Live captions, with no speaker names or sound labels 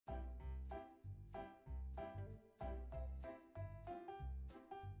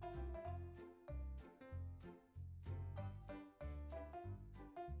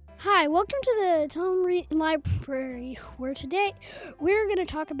Hi, welcome to the Tom Reid Library, where today we're going to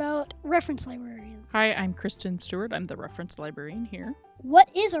talk about reference librarians. Hi, I'm Kristen Stewart. I'm the reference librarian here. What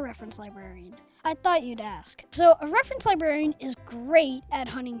is a reference librarian? I thought you'd ask. So, a reference librarian is great at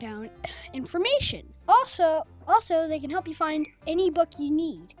hunting down information. Also, they can help you find any book you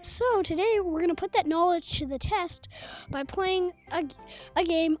need. So, today we're going to put that knowledge to the test by playing a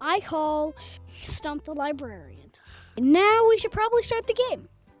game I call Stump the Librarian. Now we should probably start the game.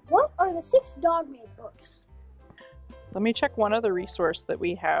 What are the 6 Dogman books? Let me check one other resource that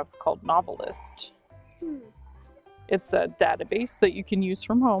we have called Novelist. It's a database that you can use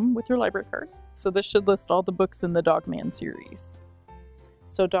from home with your library card. So this should list all the books in the Dogman series.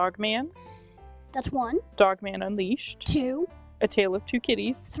 So Dogman. That's 1. Dogman Unleashed. 2. A Tale of Two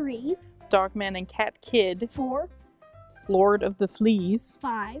Kitties. 3. Dogman and Cat Kid. 4. Lord of the Fleas.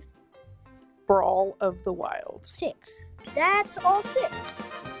 5. Brawl of the Wild. 6. That's all 6.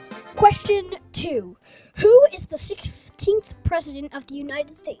 Question 2. Who is the 16th President of the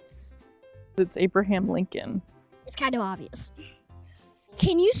United States? It's Abraham Lincoln. It's kind of obvious.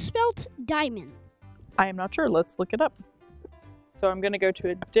 Can you spelt diamonds? I am not sure. Let's look it up. So I'm going to go to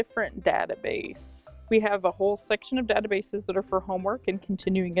a different database. We have a whole section of databases that are for homework and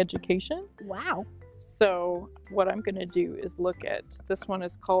continuing education. Wow. So what I'm going to do is look at, this one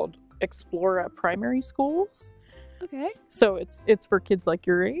is called Explora Primary Schools. Okay. So it's for kids like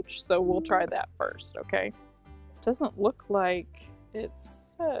your age. So we'll try that first, okay? Doesn't look like it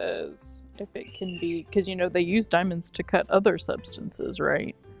says if it can be, because you know they use diamonds to cut other substances,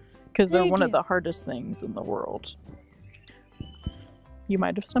 right? Because they're one of the hardest things in the world. You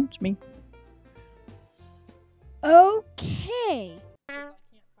might have stumped me. Okay.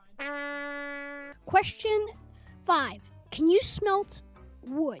 Question 5. Can you smelt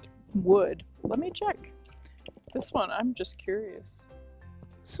wood? Wood. Let me check. This one, I'm just curious.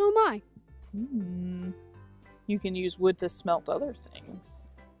 So am I. You can use wood to smelt other things.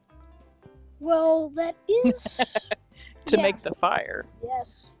 Well, that is... to make the fire.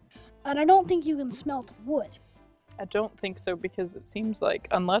 Yes. And I don't think you can smelt wood. I don't think so because it seems like,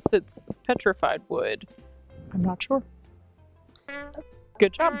 unless it's petrified wood, I'm not sure.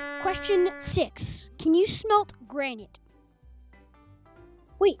 Good job. Question 6. Can you smelt granite?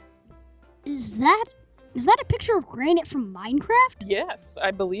 Wait, is that a picture of granite from Minecraft? Yes,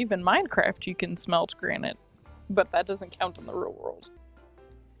 I believe in Minecraft you can smelt granite, but that doesn't count in the real world.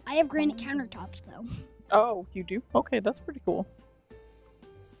 I have granite countertops, though. Oh, you do? Okay, that's pretty cool.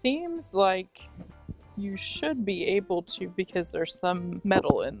 Seems like you should be able to because there's some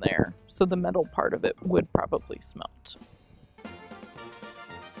metal in there, so the metal part of it would probably smelt.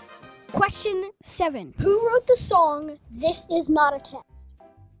 Question 7. Who wrote the song, This Is Not a Test?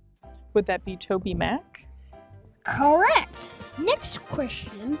 Would that be Toby Mac? Correct. Next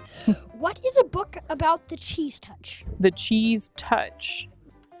question. What is a book about the cheese touch? The cheese touch.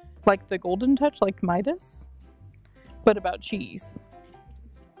 Like the golden touch, like Midas? But about cheese.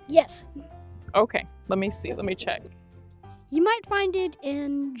 Yes. Okay, let me see. Let me check. You might find it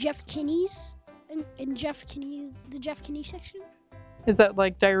in Jeff Kinney's, in Jeff Kinney, the Jeff Kinney section. Is that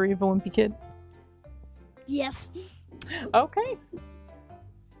like Diary of a Wimpy Kid? Yes. Okay.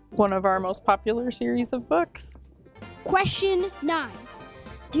 One of our most popular series of books. Question 9.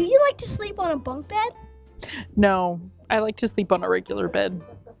 Do you like to sleep on a bunk bed? No, I like to sleep on a regular bed.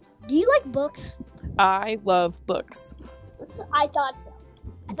 Do you like books? I love books. I thought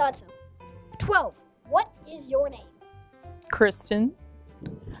so. 12. What is your name? Kristen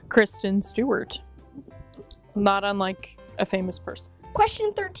Stewart. Not unlike a famous person.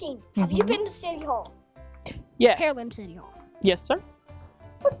 Question 13. Have you been to City Hall? Yes. Pearland City Hall. Yes, sir.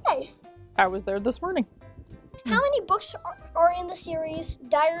 Okay. I was there this morning. How many books are in the series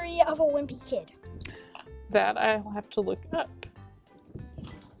Diary of a Wimpy Kid? That I'll have to look up.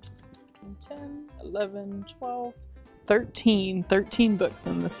 10, 11, 12, 13. 13 books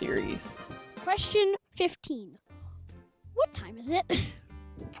in the series. Question 15. What time is it?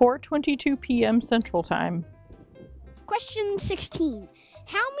 4:22 p.m. Central Time. Question 16.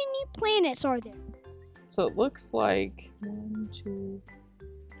 How many planets are there? So it looks like 1, 2,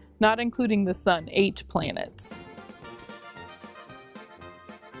 not including the sun, 8 planets.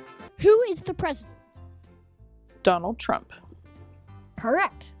 Who is the president? Donald Trump.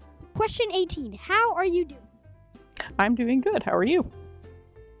 Correct. Question 18. How are you doing? I'm doing good. How are you?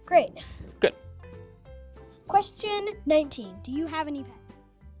 Great. Good. Question 19. Do you have any pets?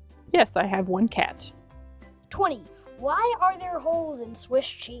 Yes, I have 1 cat. 20. Why are there holes in Swiss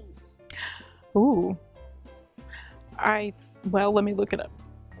cheese? Ooh. Well, let me look it up.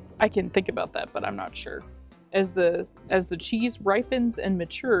 I can think about that, but I'm not sure. As the cheese ripens and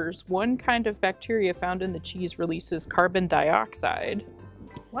matures, one kind of bacteria found in the cheese releases carbon dioxide,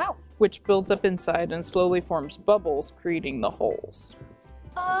 Wow. which builds up inside and slowly forms bubbles, creating the holes.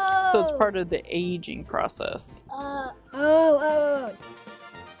 Oh. So it's part of the aging process. Oh.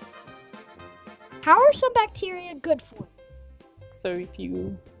 How are some bacteria good for you? So if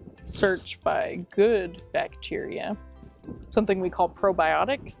you search by good bacteria, something we call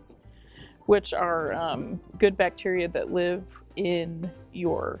probiotics, which are good bacteria that live in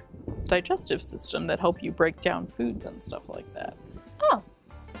your digestive system that help you break down foods and stuff like that. Oh.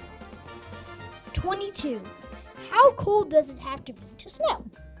 22. How cold does it have to be to snow?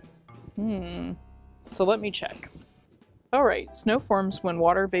 So let me check. All right, snow forms when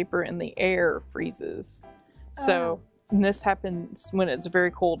water vapor in the air freezes. So this happens when it's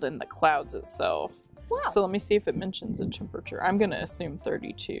very cold in the clouds itself. Wow. So let me see if it mentions a temperature. I'm going to assume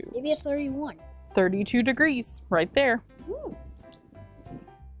 32. Maybe it's 31. 32 degrees, right there.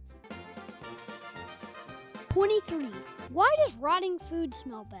 23. Why does rotting food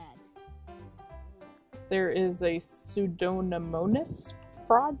smell bad? There is a Pseudomonas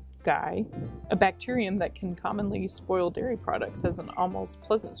fragi, a bacterium that can commonly spoil dairy products, has an almost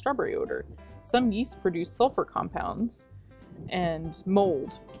pleasant strawberry odor. Some yeasts produce sulfur compounds, and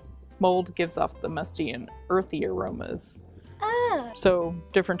mold. Mold gives off the musty and earthy aromas. So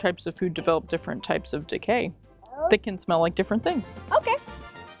different types of food develop different types of decay. They can smell like different things. Okay.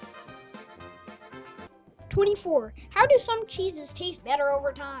 24. How do some cheeses taste better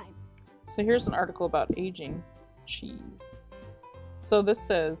over time? So here's an article about aging cheese. So this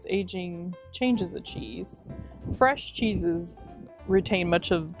says aging changes a cheese. Fresh cheeses retain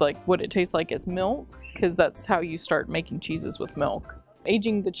much of like what it tastes like as milk, because that's how you start making cheeses with milk.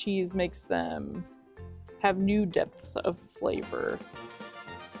 Aging the cheese makes them have new depths of flavor.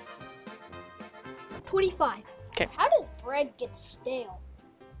 25. Okay. How does bread get stale?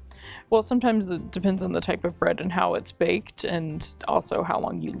 Well, sometimes it depends on the type of bread and how it's baked, and also how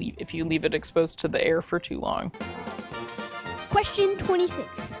long you leave, if you leave it exposed to the air for too long. Question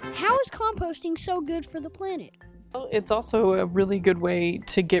 26. How is composting so good for the planet? Well, it's also a really good way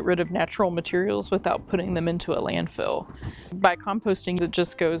to get rid of natural materials without putting them into a landfill. By composting, it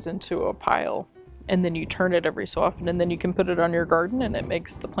just goes into a pile, and then you turn it every so often, and then you can put it on your garden, and it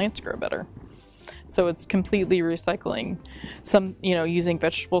makes the plants grow better. So it's completely recycling some, using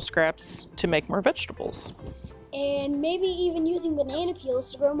vegetable scraps to make more vegetables. And maybe even using banana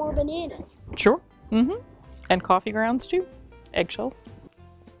peels to grow more bananas. Sure. And coffee grounds too. Eggshells.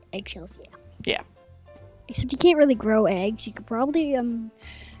 Eggshells, yeah. Yeah. Except you can't really grow eggs. You could probably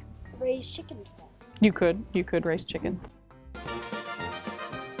raise chickens though. You could raise chickens.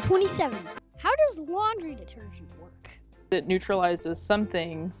 27. How does laundry detergent work? It neutralizes some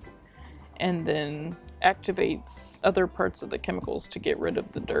things and then activates other parts of the chemicals to get rid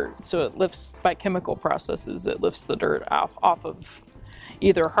of the dirt. So it lifts, by chemical processes, it lifts the dirt off of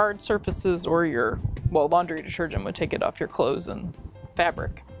either hard surfaces or laundry detergent would take it off your clothes and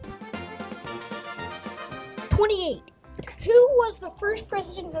fabric. 28. Who was the first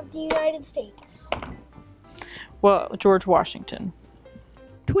president of the United States? Well, George Washington.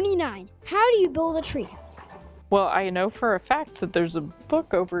 29. How do you build a treehouse? Well, I know for a fact that there's a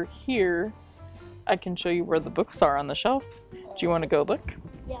book over here. I can show you where the books are on the shelf. Do you want to go look?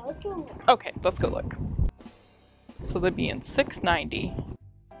 Yeah, let's go look. Okay, let's go look. So they'd be in 690.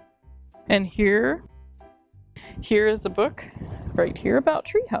 And here is a book right here about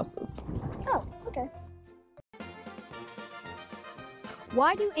tree houses. Oh, okay.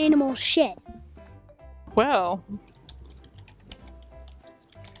 Why do animals shed? Well,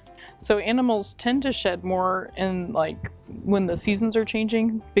 so animals tend to shed more in when the seasons are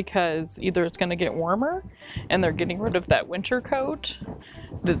changing, because either it's going to get warmer and they're getting rid of that winter coat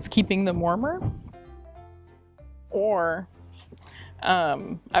that's keeping them warmer, or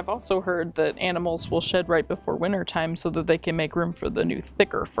I've also heard that animals will shed right before winter time so that they can make room for the new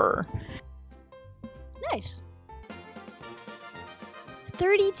thicker fur. Nice.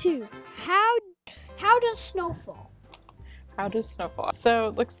 32. How does snow fall? How does snow fall? So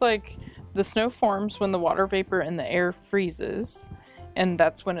it looks like the snow forms when the water vapor in the air freezes, and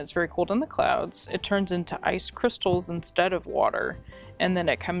that's when it's very cold in the clouds. It turns into ice crystals instead of water, and then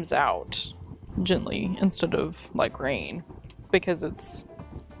it comes out gently instead of like rain, because it's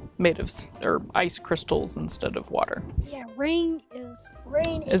made of ice crystals instead of water. Yeah, rain is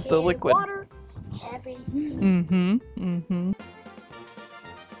the liquid. Water, heavy.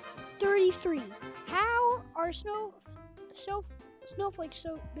 33. How are snowflakes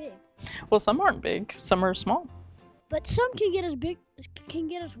so big? Well, some aren't big, some are small. But some can get as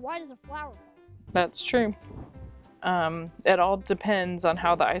wide as a flower ball. That's true. It all depends on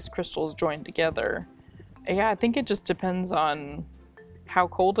how the ice crystals join together. Yeah, I think it just depends on how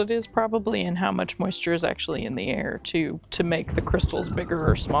cold it is probably and how much moisture is actually in the air to make the crystals bigger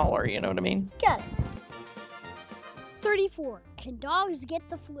or smaller, you know what I mean? Got it. 34. Can dogs get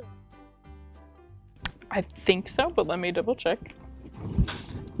the flu? I think so, but let me double check.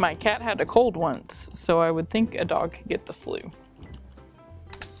 My cat had a cold once, so I would think a dog could get the flu.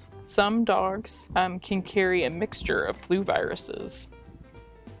 Some dogs can carry a mixture of flu viruses.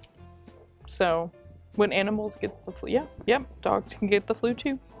 So when animals get the flu, yep, dogs can get the flu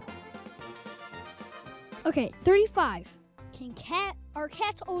too. Okay, 35. Are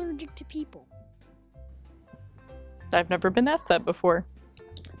cats allergic to people? I've never been asked that before.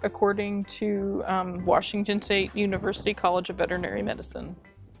 According to Washington State University College of Veterinary Medicine,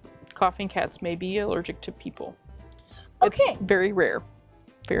 coughing cats may be allergic to people. Okay. It's very rare.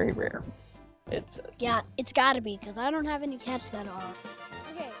 Very rare, it says. Yeah, it's gotta be, because I don't have any cats that are.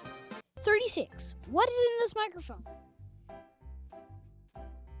 Okay, 36. What is in this microphone?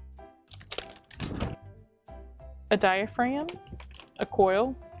 A diaphragm, a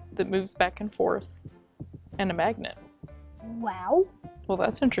coil that moves back and forth, and a magnet. Wow. Well,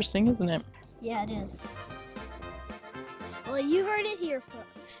 that's interesting, isn't it? Yeah, it is. Well, you heard it here,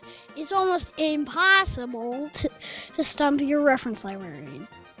 folks. It's almost impossible to stump your reference librarian.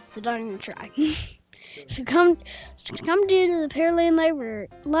 So don't even try. So come to the Pearland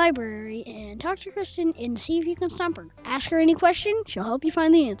library and talk to Kristen and see if you can stump her. Ask her any question, she'll help you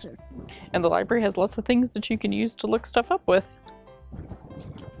find the answer. And the library has lots of things that you can use to look stuff up with.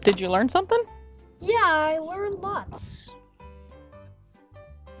 Did you learn something? Yeah, I learned lots.